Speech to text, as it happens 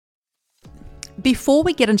Before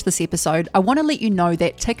we get into this episode, I want to let you know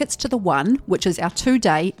that tickets to The One, which is our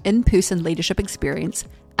 2-day in-person leadership experience,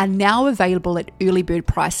 are now available at early bird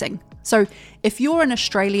pricing. So if you're in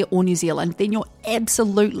Australia or New Zealand, then you're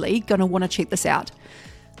absolutely going to want to check this out.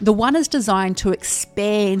 The One is designed to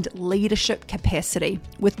expand leadership capacity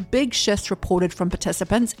with big shifts reported from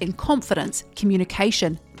participants in confidence,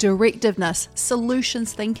 communication, directiveness,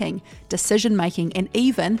 solutions thinking, decision making, and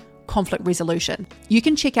even conflict resolution. You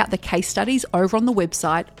can check out the case studies over on the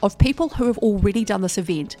website of people who have already done this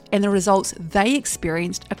event and the results they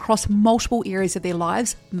experienced across multiple areas of their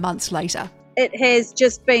lives months later. It has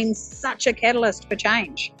just been such a catalyst for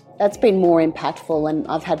change. That's been more impactful, and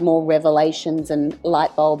I've had more revelations and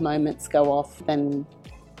light bulb moments go off than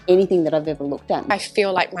anything that I've ever looked at. I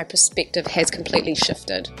feel like my perspective has completely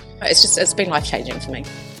shifted. It's been life-changing for me.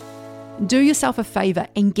 Do yourself a favour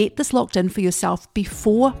and get this locked in for yourself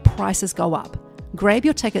before prices go up. Grab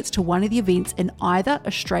your tickets to one of the events in either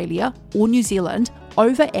Australia or New Zealand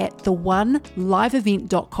over at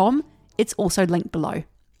theoneliveevent.com. It's also linked below.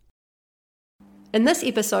 In this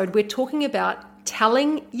episode, we're talking about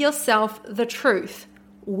telling yourself the truth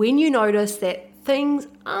when you notice that things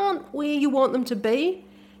aren't where you want them to be,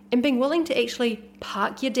 and being willing to actually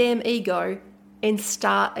park your damn ego and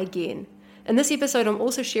start again. In this episode, I'm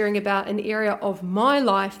also sharing about an area of my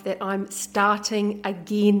life that I'm starting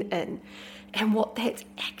again in and what that's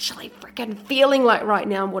actually freaking feeling like right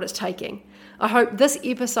now and what it's taking. I hope this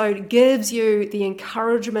episode gives you the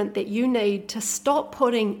encouragement that you need to stop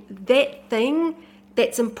putting that thing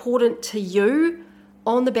that's important to you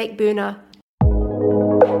on the back burner.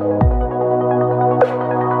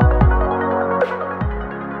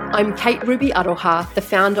 I'm Kate Ruby Aroha, the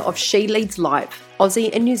founder of She Leads Live, Aussie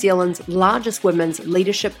and New Zealand's largest women's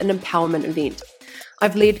leadership and empowerment event.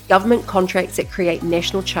 I've led government contracts that create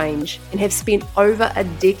national change and have spent over a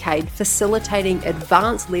decade facilitating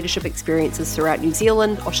advanced leadership experiences throughout New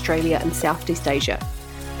Zealand, Australia and Southeast Asia.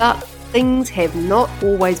 But things have not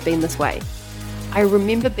always been this way. I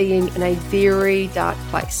remember being in a very dark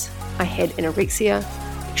place. I had anorexia,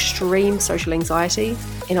 extreme social anxiety,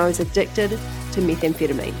 and I was addicted to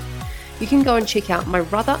methamphetamine. You can go and check out my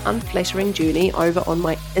rather unflattering journey over on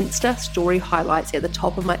my Insta story highlights at the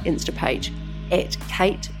top of my Insta page at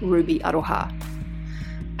Kate Ruby Aroha.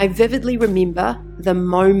 I vividly remember the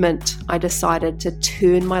moment I decided to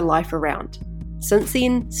turn my life around. Since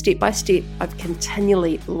then, step by step, I've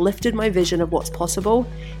continually lifted my vision of what's possible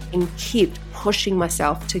and kept pushing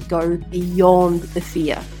myself to go beyond the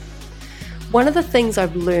fear. One of the things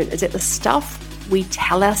I've learned is that the stuff we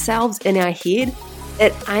tell ourselves in our head,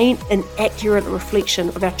 it ain't an accurate reflection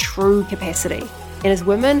of our true capacity. And as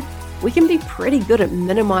women, we can be pretty good at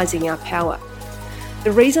minimizing our power.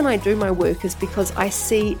 The reason I do my work is because I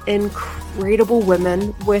see incredible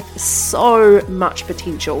women with so much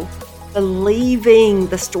potential, believing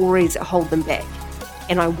the stories that hold them back.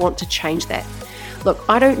 And I want to change that. Look,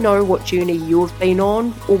 I don't know what journey you've been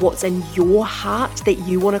on or what's in your heart that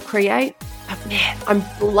you want to create, but man, I'm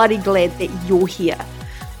bloody glad that you're here.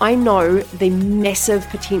 I know the massive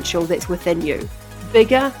potential that's within you,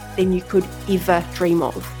 bigger than you could ever dream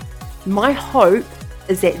of. My hope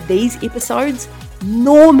is that these episodes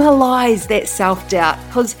normalize that self-doubt,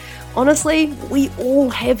 because honestly, we all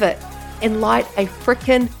have it, and light a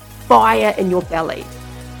frickin' fire in your belly,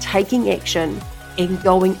 taking action and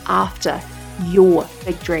going after your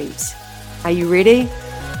big dreams. Are you ready?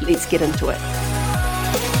 Let's get into it.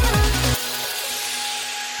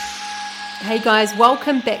 Hey guys,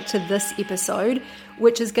 welcome back to this episode,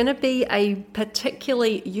 which is going to be a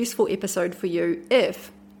particularly useful episode for you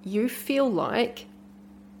if you feel like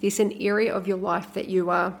there's an area of your life that you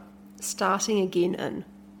are starting again in.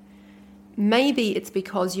 Maybe it's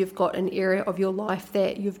because you've got an area of your life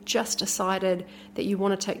that you've just decided that you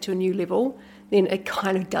want to take to a new level, then it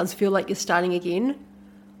kind of does feel like you're starting again.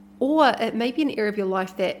 Or it may be an area of your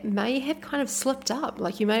life that may have kind of slipped up,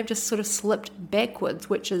 like you may have just sort of slipped backwards,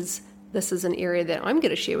 this is an area that I'm going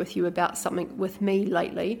to share with you about something with me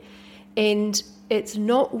lately. And it's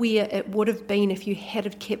not where it would have been if you had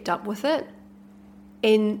have kept up with it.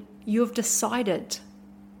 And you've decided,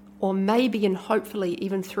 or maybe and hopefully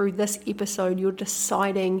even through this episode, you're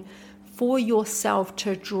deciding for yourself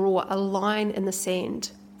to draw a line in the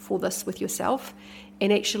sand for this with yourself.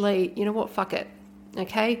 And actually, you know what, fuck it.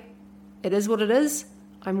 Okay, it is what it is.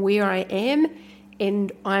 I'm where I am,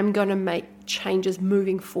 and I'm going to make changes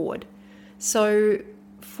moving forward. So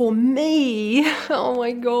for me, oh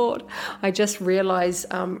my God, I just realized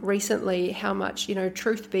recently how much,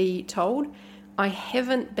 truth be told, I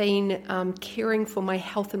haven't been caring for my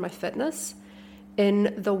health and my fitness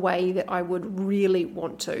in the way that I would really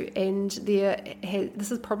want to. And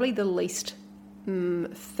this is probably the least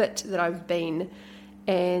fit that I've been.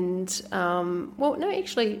 And, well, no,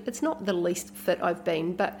 actually, it's not the least fit I've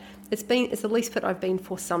been, but it's the least fit I've been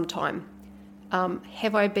for some time.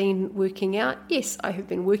 Have I been working out? Yes, I have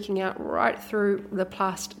been working out right through the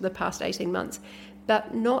past 18 months,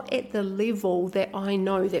 but not at the level that I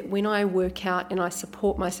know that when I work out and I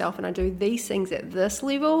support myself and I do these things at this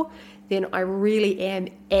level, then I really am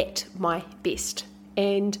at my best.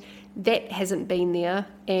 And that hasn't been there.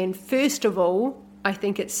 And first of all, I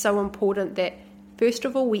think it's so important that first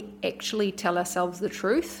of all, we actually tell ourselves the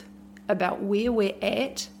truth about where we're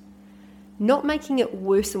at, not making it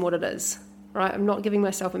worse than what it is, right? I'm not giving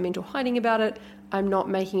myself a mental hiding about it. I'm not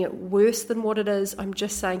making it worse than what it is. I'm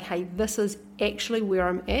just saying, hey, this is actually where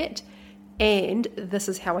I'm at, and this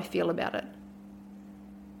is how I feel about it.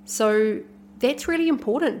 So that's really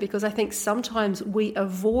important, because I think sometimes we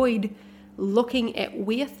avoid looking at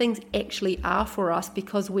where things actually are for us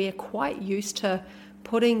because we're quite used to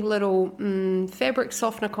putting little fabric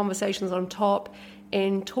softener conversations on top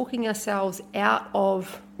and talking ourselves out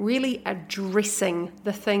of really addressing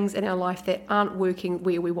the things in our life that aren't working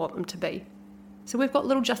where we want them to be. So we've got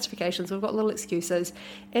little justifications, we've got little excuses,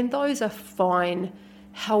 and those are fine.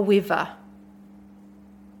 However,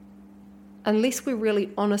 unless we're really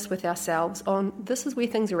honest with ourselves on this is where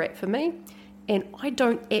things are at for me, and I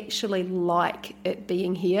don't actually like it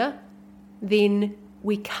being here, then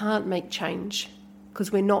we can't make change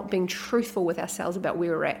because we're not being truthful with ourselves about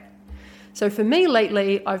where we're at. So for me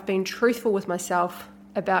lately, I've been truthful with myself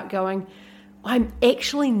about going, I'm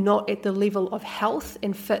actually not at the level of health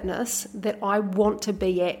and fitness that I want to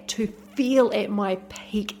be at to feel at my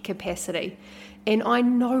peak capacity. And I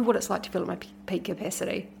know what it's like to feel at my peak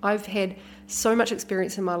capacity. I've had so much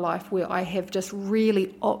experience in my life where I have just really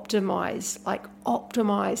optimized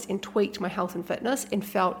and tweaked my health and fitness and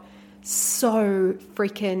felt so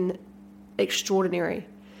freaking extraordinary.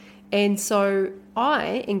 And so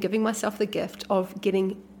I am giving myself the gift of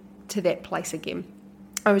getting to that place again.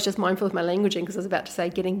 I was just mindful of my languaging because I was about to say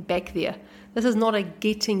getting back there. This is not a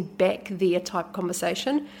getting back there type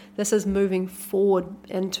conversation. This is moving forward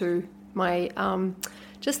into my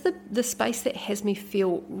just the space that has me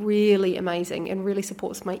feel really amazing and really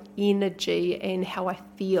supports my energy and how I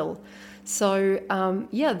feel. So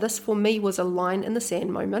this for me was a line in the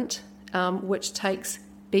sand moment, which takes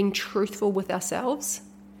being truthful with ourselves,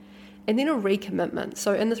 and then a recommitment.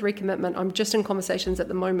 So in this recommitment, I'm just in conversations at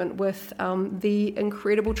the moment with the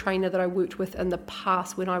incredible trainer that I worked with in the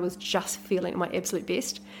past when I was just feeling at my absolute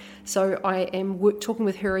best. So I am talking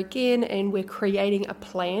with her again, and we're creating a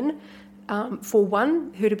plan for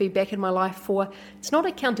her to be back in my life for, it's not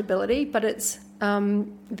accountability, but it's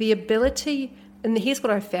the ability. And here's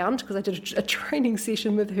what I found, because I did a training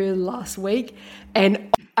session with her last week.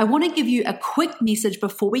 And I want to give you a quick message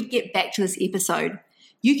before we get back to this episode.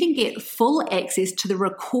 You can get full access to the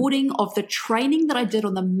recording of the training that I did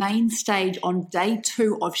on the main stage on day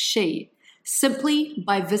 2 of She, simply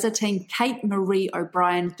by visiting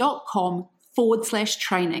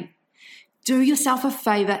katemarieobrien.com/training. Do yourself a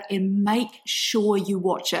favor and make sure you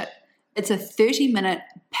watch it. It's a 30-minute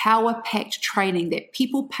power-packed training that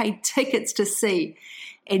people paid tickets to see,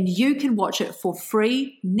 and you can watch it for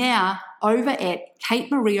free now over at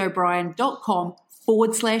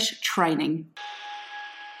katemarieobrien.com/training.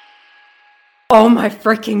 Oh my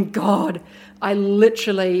freaking God. I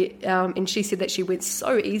literally, and she said that she went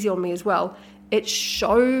so easy on me as well. It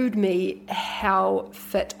showed me how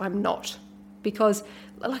fit I'm not, because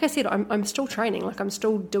like I said, I'm still training, I'm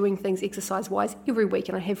still doing things exercise-wise every week,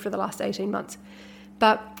 and I have for the last 18 months.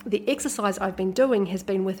 But the exercise I've been doing has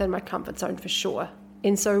been within my comfort zone for sure.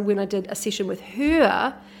 And so when I did a session with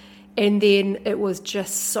her, and then it was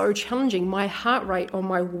just so challenging, my heart rate on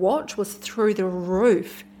my watch was through the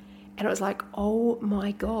roof. And it was like, oh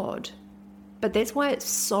my God. But that's why it's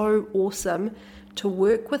so awesome to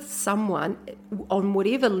work with someone on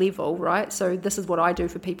whatever level, right? So this is what I do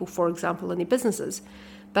for people, for example, in their businesses.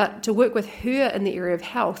 But to work with her in the area of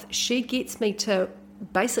health, she gets me to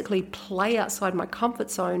basically play outside my comfort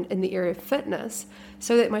zone in the area of fitness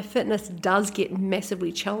so that my fitness does get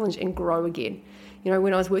massively challenged and grow again. You know,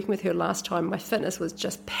 when I was working with her last time, my fitness was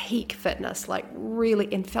just peak fitness,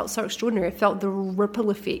 really, and felt so extraordinary. I felt the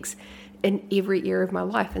ripple effects in every area of my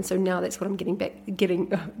life. And so now that's what I'm getting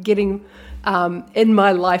in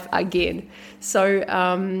my life again. So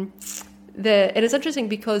and it's interesting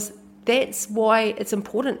because that's why it's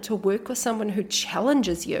important to work with someone who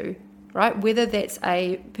challenges you, right? Whether that's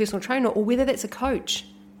a personal trainer or whether that's a coach.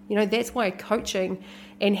 That's why coaching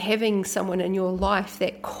and having someone in your life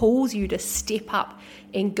that calls you to step up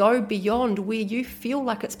and go beyond where you feel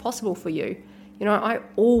like it's possible for you. I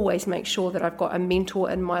always make sure that I've got a mentor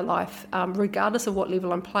in my life, regardless of what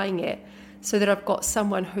level I'm playing at, so that I've got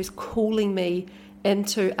someone who's calling me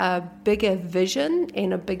into a bigger vision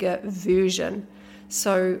and a bigger version.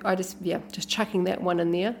 So I just chucking that one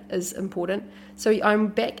in there is important. So I'm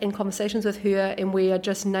back in conversations with her, and we are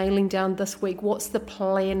just nailing down this week, what's the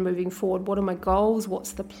plan moving forward? What are my goals?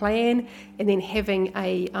 What's the plan? And then having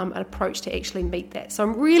an approach to actually meet that. So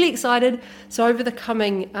I'm really excited. So over the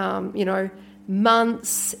coming,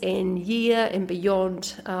 months and year and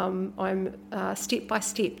beyond, I'm step by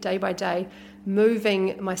step, day by day,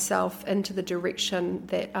 moving myself into the direction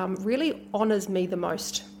that really honors me the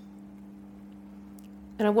most.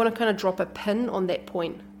 And I want to kind of drop a pin on that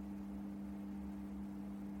point.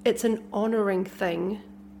 It's an honoring thing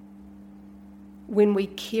when we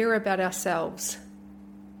care about ourselves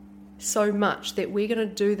so much that we're going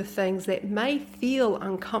to do the things that may feel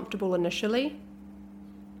uncomfortable initially,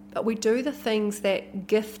 but we do the things that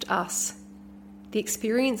gift us the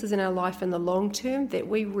experiences in our life in the long term that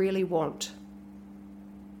we really want.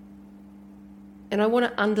 And I want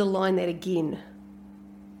to underline that again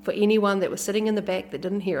for anyone that was sitting in the back that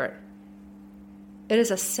didn't hear it. It is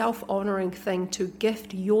a self-honoring thing to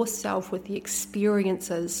gift yourself with the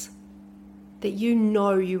experiences that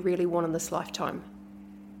you really want in this lifetime.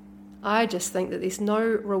 I just think that there's no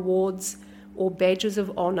rewards or badges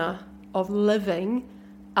of honor of living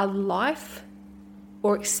a life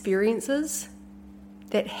or experiences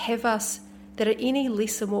that have us, that are any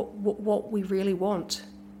less than what we really want.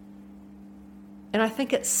 And I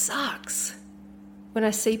think it sucks when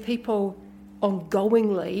I see people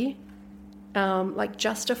ongoingly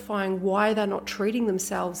justifying why they're not treating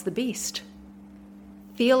themselves the best,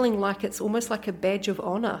 feeling like it's almost like a badge of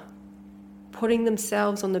honor, putting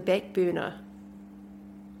themselves on the back burner,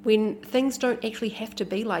 when things don't actually have to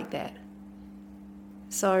be like that.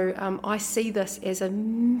 So I see this as a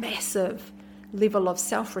massive level of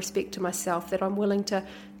self-respect to myself, that I'm willing to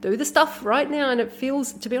do the stuff right now. And it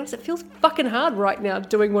feels, to be honest, it feels fucking hard right now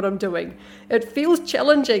doing what I'm doing. It feels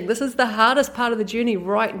challenging. This is the hardest part of the journey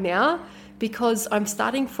right now, because I'm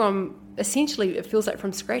starting from, essentially, it feels like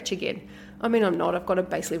from scratch again. I mean, I'm not. I've got a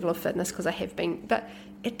base level of fitness because I have been, but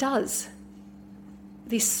it does.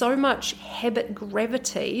 There's so much habit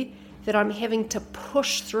gravity that I'm having to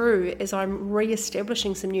push through as I'm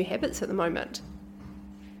re-establishing some new habits at the moment.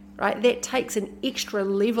 Right? That takes an extra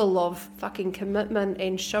level of fucking commitment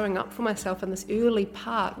and showing up for myself in this early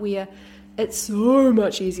part where it's so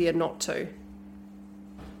much easier not to.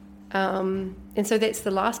 And so that's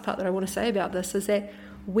the last part that I want to say about this, is that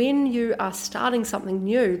when you are starting something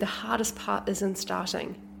new, the hardest part is in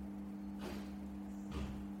starting.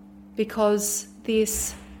 Because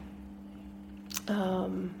there's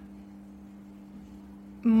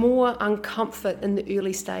more uncomfort in the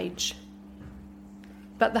early stage.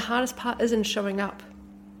 But the hardest part isn't showing up.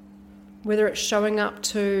 Whether it's showing up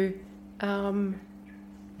to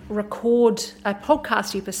record a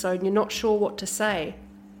podcast episode and you're not sure what to say,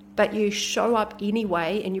 but you show up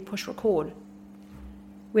anyway and you push record.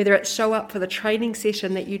 Whether it's show up for the training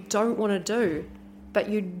session that you don't want to do, but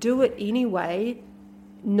you do it anyway,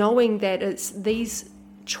 knowing that it's these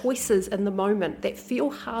choices in the moment that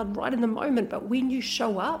feel hard right in the moment, but when you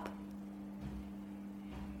show up,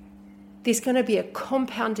 there's going to be a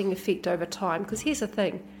compounding effect over time. Because here's the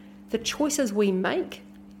thing, the choices we make,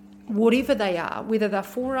 whatever they are, whether they're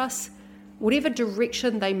for us, whatever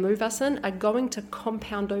direction they move us in, are going to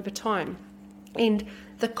compound over time. And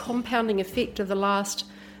the compounding effect of the last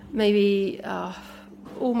maybe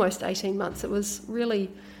almost 18 months, it was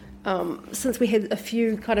really, since we had a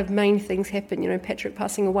few kind of main things happen, Patrick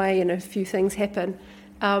passing away and a few things happen,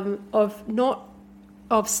 of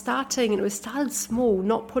starting, and it was started small,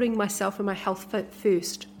 not putting myself and my health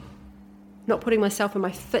first, not putting myself and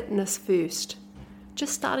my fitness first,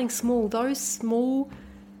 just starting small. Those small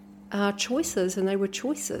choices, and they were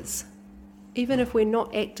choices. Even if we're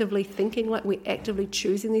not actively thinking like we're actively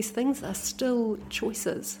choosing these things, they're still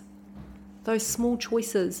choices. Those small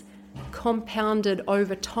choices compounded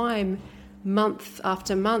over time, month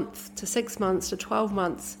after month, to 6 months, to 12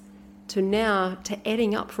 months, to now, to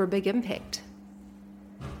adding up for a big impact.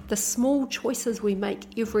 The small choices we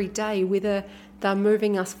make every day, whether they're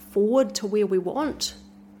moving us forward to where we want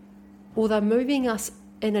or they're moving us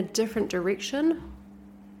in a different direction,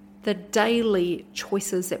 the daily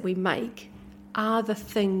choices that we make are the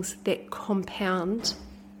things that compound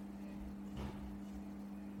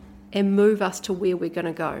and move us to where we're going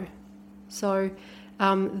to go. So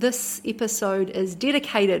This episode is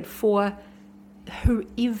dedicated for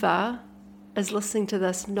whoever is listening to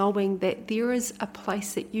this, knowing that there is a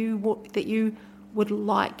place that you would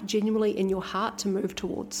like genuinely in your heart to move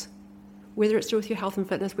towards. Whether it's to do with your health and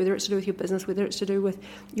fitness, whether it's to do with your business, whether it's to do with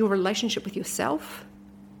your relationship with yourself,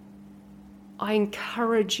 I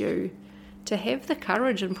encourage you to have the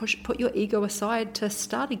courage and put your ego aside to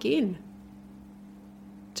start again.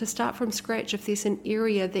 To start from scratch. If there's an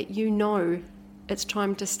area that you know it's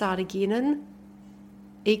time to start again in,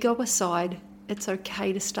 ego aside, it's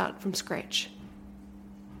okay to start from scratch.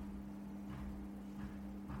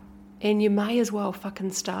 And you may as well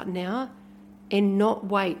fucking start now and not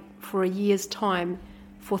wait for a year's time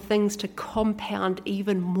for things to compound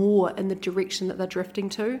even more in the direction that they're drifting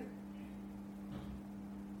to.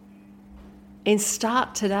 And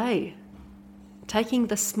start today, taking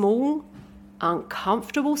the small,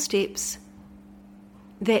 uncomfortable steps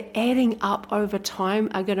that adding up over time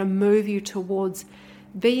are going to move you towards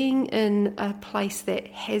being in a place that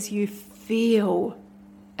has you feel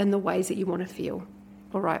in the ways that you want to feel.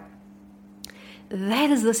 All right.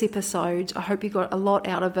 That is this episode. I hope you got a lot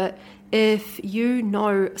out of it. If you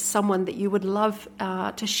know someone that you would love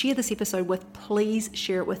to share this episode with, please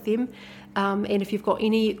share it with them. And if you've got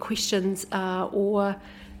any questions or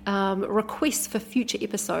requests for future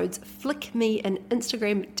episodes, flick me an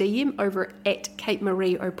Instagram DM over at Kate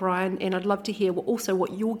Marie O'Brien, and I'd love to hear also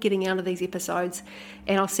what you're getting out of these episodes.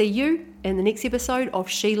 And I'll see you in the next episode of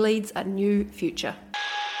She Leads a New Future.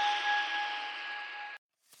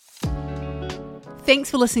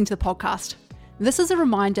 Thanks for listening to the podcast. This is a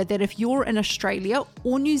reminder that if you're in Australia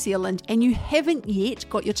or New Zealand and you haven't yet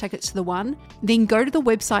got your tickets to the one, then go to the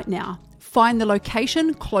website now, find the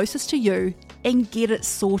location closest to you and get it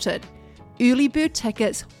sorted. Early bird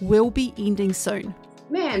tickets will be ending soon.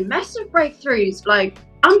 Man, massive breakthroughs, like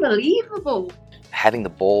unbelievable. Having the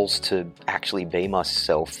balls to actually be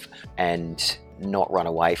myself and not run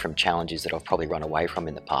away from challenges that I've probably run away from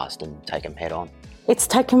in the past and take them head on. It's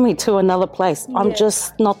taken me to another place. Yeah. I'm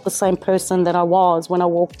just not the same person that I was when I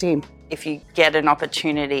walked in. If you get an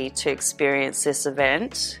opportunity to experience this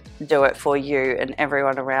event, do it for you and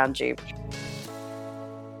everyone around you.